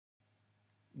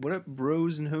What up,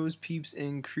 bros and hoes, peeps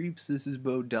and creeps? This is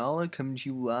Bodala coming to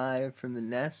you live from the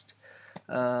nest.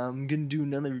 I'm gonna do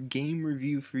another game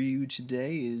review for you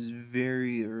today. It is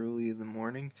very early in the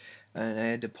morning, and I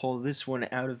had to pull this one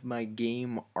out of my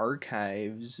game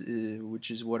archives, which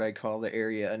is what I call the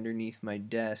area underneath my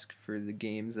desk for the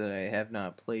games that I have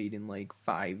not played in like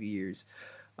 5 years.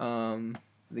 The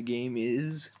game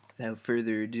is, without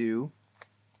further ado,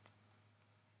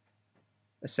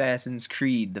 Assassin's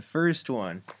Creed, the first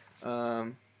one.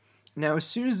 Now, as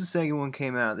soon as the second one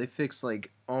came out, they fixed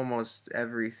like almost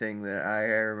everything that I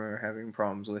remember having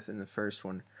problems with in the first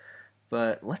one.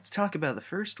 But let's talk about the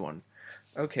first one.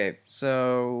 Okay,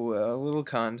 so a little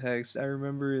context. I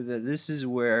remember that this is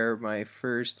where my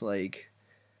first like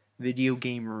video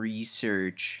game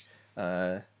research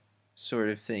sort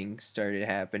of thing started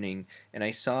happening, and I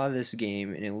saw this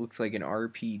game and it looked like an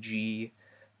RPG.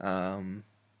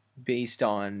 Based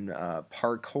on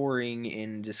parkouring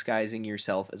and disguising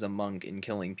yourself as a monk and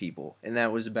killing people. And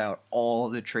that was about all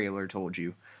the trailer told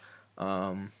you.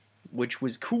 Which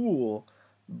was cool,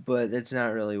 but that's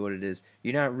not really what it is.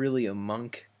 You're not really a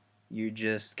monk. You're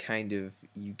just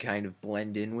you kind of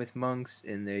blend in with monks,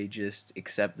 and they just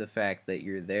accept the fact that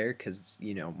you're there because,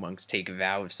 you know, monks take a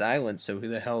vow of silence, so who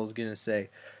the hell is going to say,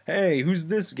 hey, who's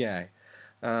this guy?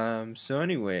 So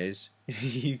anyways,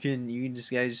 you can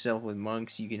disguise yourself with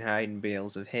monks. You can hide in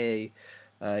bales of hay.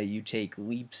 You take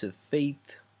leaps of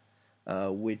faith,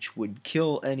 which would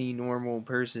kill any normal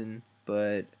person,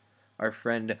 but our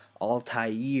friend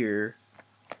Altair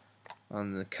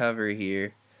on the cover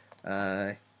here,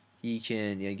 he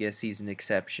can. I guess he's an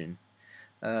exception.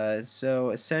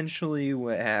 So essentially,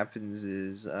 what happens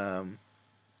is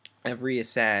every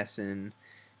assassin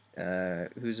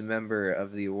who's a member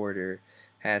of the order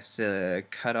has to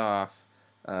cut off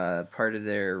part of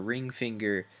their ring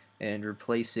finger and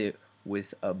replace it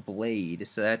with a blade.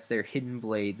 So that's their hidden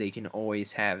blade. They can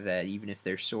always have that. Even if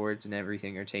their swords and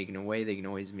everything are taken away, they can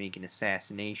always make an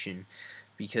assassination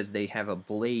because they have a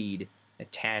blade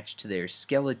attached to their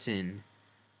skeleton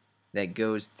that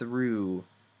goes through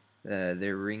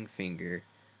their ring finger,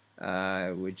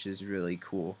 which is really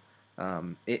cool.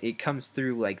 It comes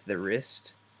through like the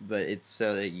wrist, but it's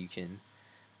so that you can,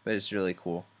 but it's really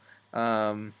cool.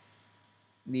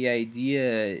 The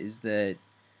idea is that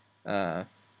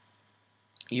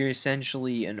you're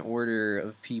essentially an order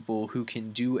of people who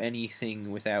can do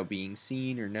anything without being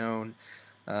seen or known,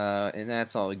 and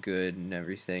that's all good and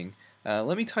everything.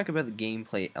 Let me talk about the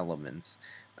gameplay elements.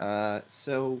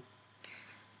 So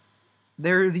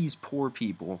there are these poor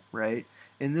people, right?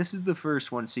 And this is the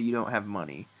first one, so you don't have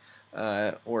money.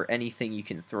 Or anything you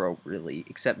can throw, really,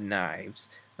 except knives.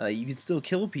 You can still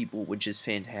kill people, which is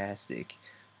fantastic,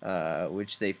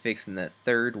 which they fixed in the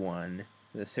third one,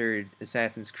 the third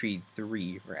Assassin's Creed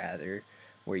 3, rather,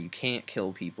 where you can't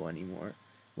kill people anymore,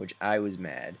 which I was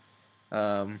mad.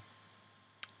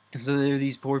 So there are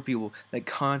these poor people that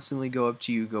constantly go up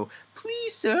to you and go,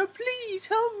 please, sir, please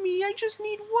help me. I just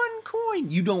need 1 coin.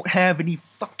 You don't have any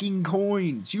fucking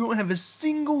coins. You don't have a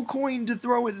single coin to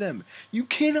throw at them. You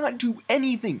cannot do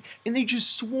anything. And they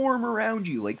just swarm around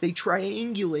you. Like they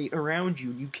triangulate around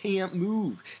you. And you can't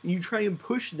move. And you try and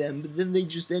push them, but then they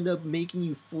just end up making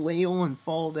you flail and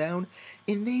fall down.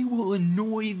 And they will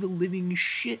annoy the living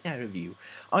shit out of you.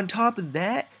 On top of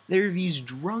that, there are these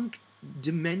drunk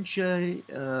dementia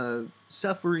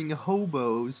suffering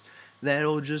hobos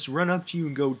that'll just run up to you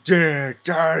and go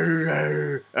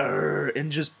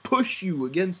and just push you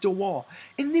against a wall.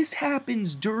 And this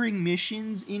happens during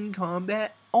missions in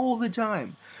combat all the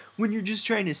time. When you're just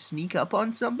trying to sneak up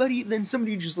on somebody, then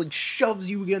somebody just like shoves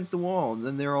you against the wall, and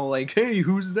then they're all like, hey,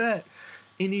 who's that?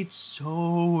 And it's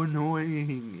so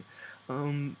annoying.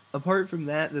 Apart from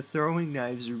that, the throwing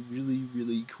knives are really,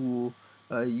 really cool.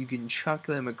 You can chuck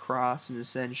them across and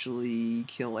essentially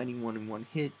kill anyone in 1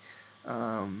 hit.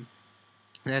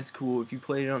 That's cool. If you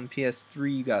played it on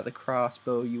PS3, you got the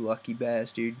crossbow, you lucky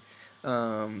bastard.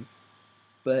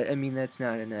 But, I mean, that's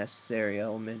not a necessary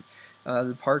element.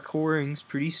 The parkouring's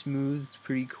pretty smooth. It's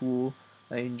pretty cool.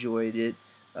 I enjoyed it.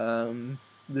 The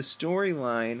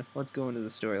storyline, let's go into the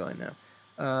storyline now.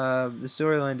 The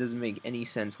storyline doesn't make any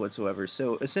sense whatsoever.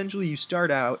 So, essentially, you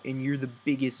start out and you're the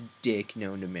biggest dick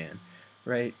known to man.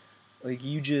 Right? Like,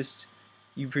 you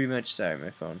pretty much, sorry,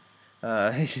 my phone.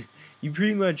 You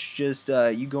pretty much just,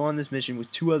 you go on this mission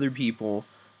with 2 other people.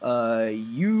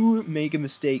 You make a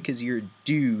mistake because you're a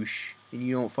douche and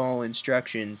you don't follow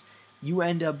instructions. You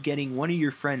end up getting one of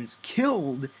your friends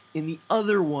killed, and the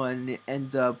other one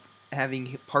ends up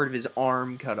having part of his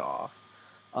arm cut off.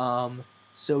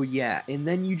 So yeah, and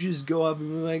then you just go up and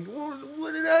be like, well,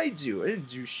 what did I do? I didn't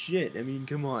do shit. I mean,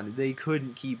 come on, they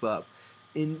couldn't keep up.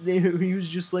 And he was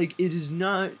just like, it is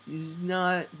not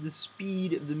the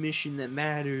speed of the mission that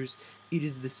matters. It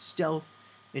is the stealth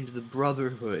and the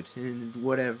brotherhood and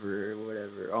whatever,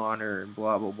 honor and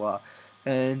blah blah blah.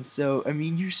 And so, I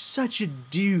mean, you're such a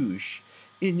douche.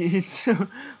 And it's so,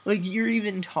 like, you're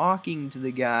even talking to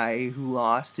the guy who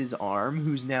lost his arm,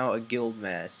 who's now a guild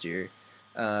master,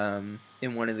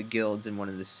 in one of the guilds in one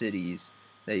of the cities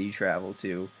that you travel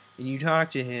to. And you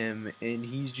talk to him, and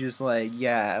he's just like,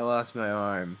 yeah, I lost my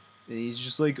arm. And he's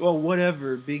just like, oh,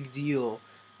 whatever, big deal.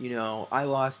 You know, I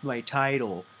lost my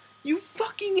title. You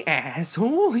fucking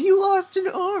asshole! You lost an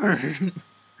arm!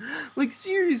 Like,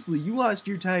 seriously, you lost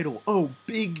your title. Oh,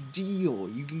 big deal.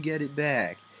 You can get it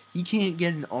back. He can't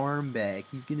get an arm back.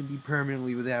 He's gonna be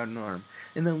permanently without an arm.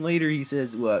 And then later he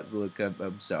says, "What? Look,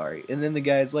 I'm sorry." And then the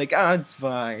guy's like, "Ah, it's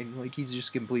fine." Like he's just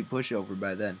a complete pushover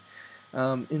by then.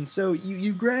 And so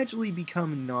you gradually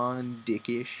become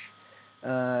non-dickish.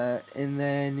 And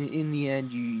then in the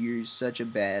end, you're such a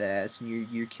badass, and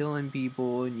you're killing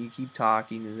people, and you keep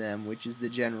talking to them, which is the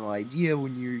general idea.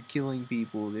 When you're killing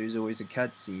people, there's always a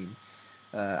cutscene.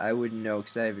 I wouldn't know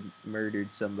because I haven't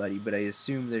murdered somebody, but I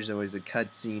assume there's always a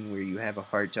cutscene where you have a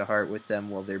heart-to-heart with them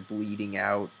while they're bleeding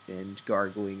out and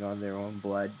gargling on their own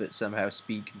blood, but somehow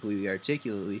speak completely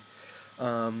articulately.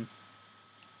 Um,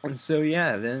 and so,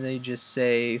 yeah, then they just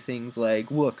say things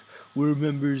like, look, we're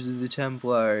members of the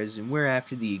Templars, and we're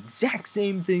after the exact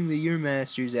same thing that your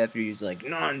master's after. He's like,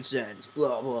 nonsense,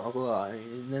 blah, blah, blah.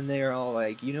 And then they're all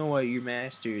like, you know what, your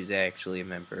master is actually a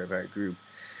member of our group.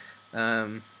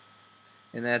 Um,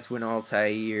 and that's when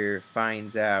Altair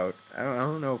finds out. I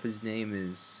don't know if his name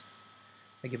is.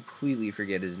 I completely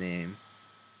forget his name.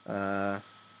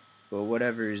 But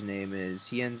whatever his name is,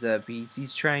 he ends up.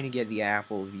 He's trying to get the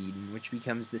Apple of Eden, which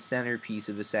becomes the centerpiece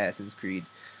of Assassin's Creed.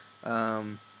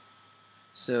 Um,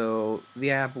 so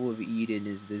the Apple of Eden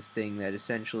is this thing that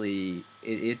essentially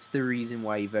it's the reason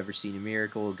why you've ever seen a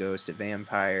miracle, a ghost, a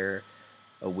vampire,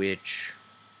 a witch,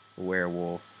 a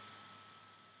werewolf,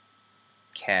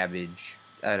 cabbage.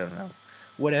 I don't know.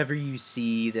 Whatever you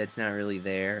see that's not really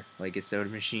there, like a soda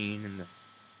machine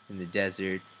in the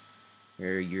desert,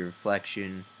 or your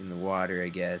reflection in the water, I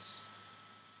guess,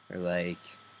 or like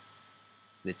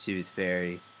the Tooth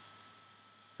Fairy.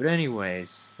 But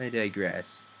anyways, I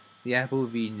digress. The Apple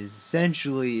of Eden is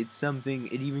essentially it's something.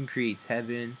 It even creates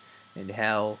heaven and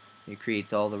hell. It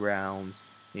creates all the realms.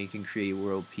 And it can create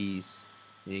world peace.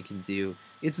 And it can do.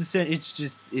 It's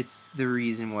the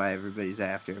reason why everybody's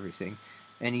after everything.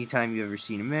 Anytime you've ever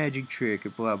seen a magic trick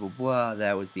or blah blah blah,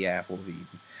 that was the Apple of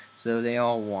Eden. So they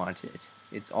all want it.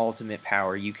 It's ultimate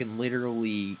power. You can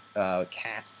literally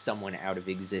cast someone out of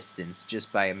existence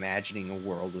just by imagining a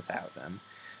world without them.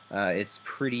 It's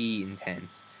pretty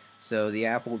intense. So the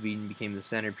Apple of Eden became the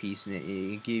centerpiece, and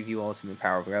it gave you ultimate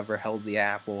power. Whoever held the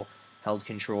apple held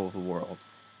control of the world.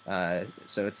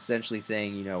 So it's essentially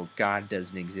saying, you know, God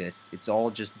doesn't exist. It's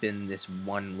all just been this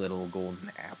one little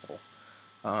golden apple.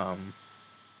 Um,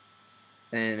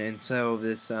 and so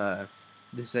this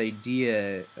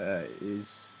idea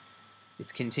is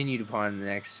it's continued upon in the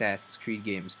next Assassin's Creed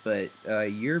games, but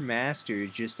your master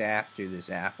is just after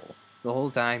this apple the whole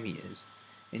time he is,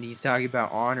 and he's talking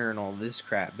about honor and all this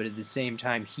crap. But at the same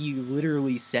time, he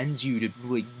literally sends you to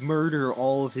like murder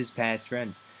all of his past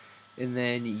friends, and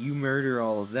then you murder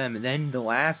all of them, and then the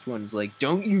last one's like,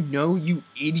 "Don't you know, you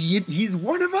idiot? He's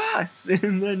one of us!"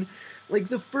 And then, like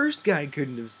the first guy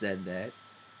couldn't have said that.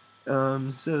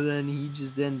 So then he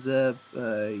ends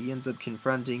up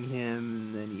confronting him,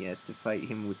 and then he has to fight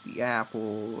him with the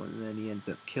apple, and then he ends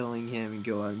up killing him and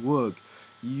going, look,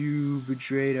 you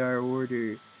betrayed our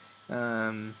order.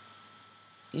 Um,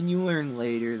 and you learn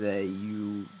later that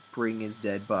you bring his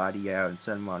dead body out and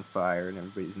set him on fire, and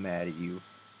everybody's mad at you.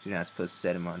 You're not supposed to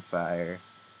set him on fire.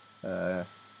 Uh,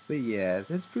 but yeah,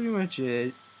 that's pretty much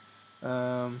it.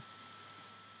 Um,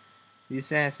 the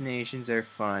assassinations are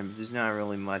fun, but there's not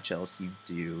really much else you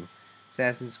do.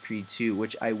 Assassin's Creed 2,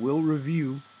 which I will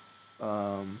review,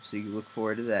 so you look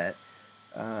forward to that,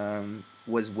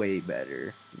 was way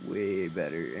better. Way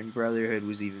better. And Brotherhood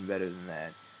was even better than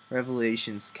that.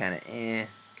 Revelation's kind of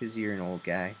because you're an old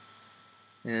guy.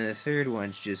 And the third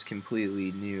one's just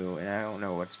completely new, and I don't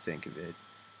know what to think of it.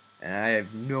 And I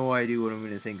have no idea what I'm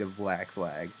going to think of Black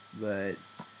Flag, but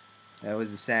that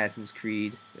was Assassin's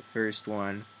Creed, the first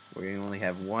one, where you only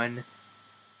have one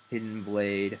hidden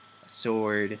blade, a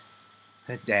sword,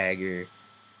 a dagger,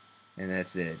 and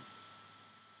that's it.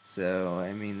 So,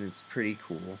 I mean, it's pretty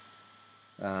cool.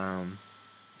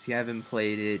 If you haven't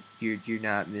played it, you're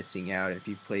not missing out if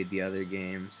you've played the other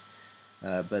games.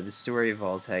 But the story of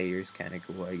Altair is kind of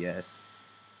cool, I guess.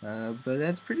 But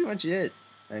that's pretty much it.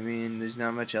 I mean, there's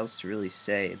not much else to really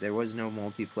say. There was no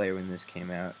multiplayer when this came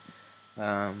out.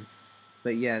 Um,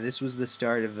 but yeah, this was the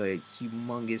start of a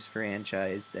humongous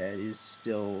franchise that is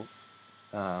still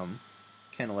kind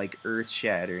of like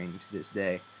earth-shattering to this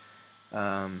day.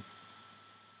 Um,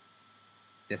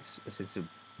 that's a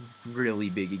really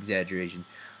big exaggeration.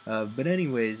 But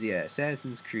anyways, yeah,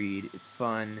 Assassin's Creed. It's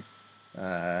fun,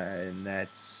 and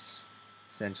that's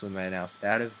essentially my analysis.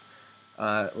 Out of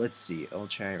let's see, I'll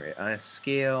try and rate on a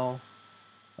scale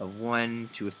of 1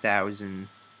 to 1,000.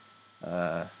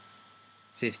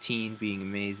 15 being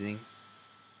amazing,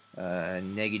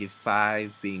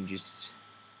 -5 being just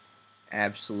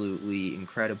absolutely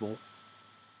incredible,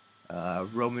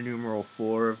 Roman numeral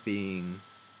 4 being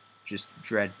just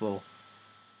dreadful.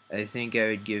 I think I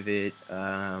would give it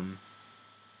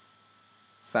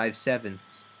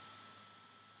 5/7.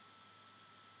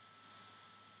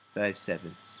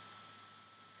 5/7.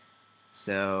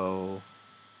 So,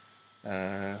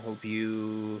 hope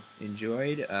you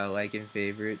enjoyed. Like and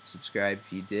favorite, subscribe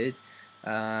if you did.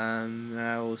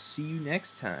 I will see you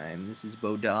next time. This is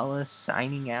Bodala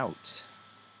signing out.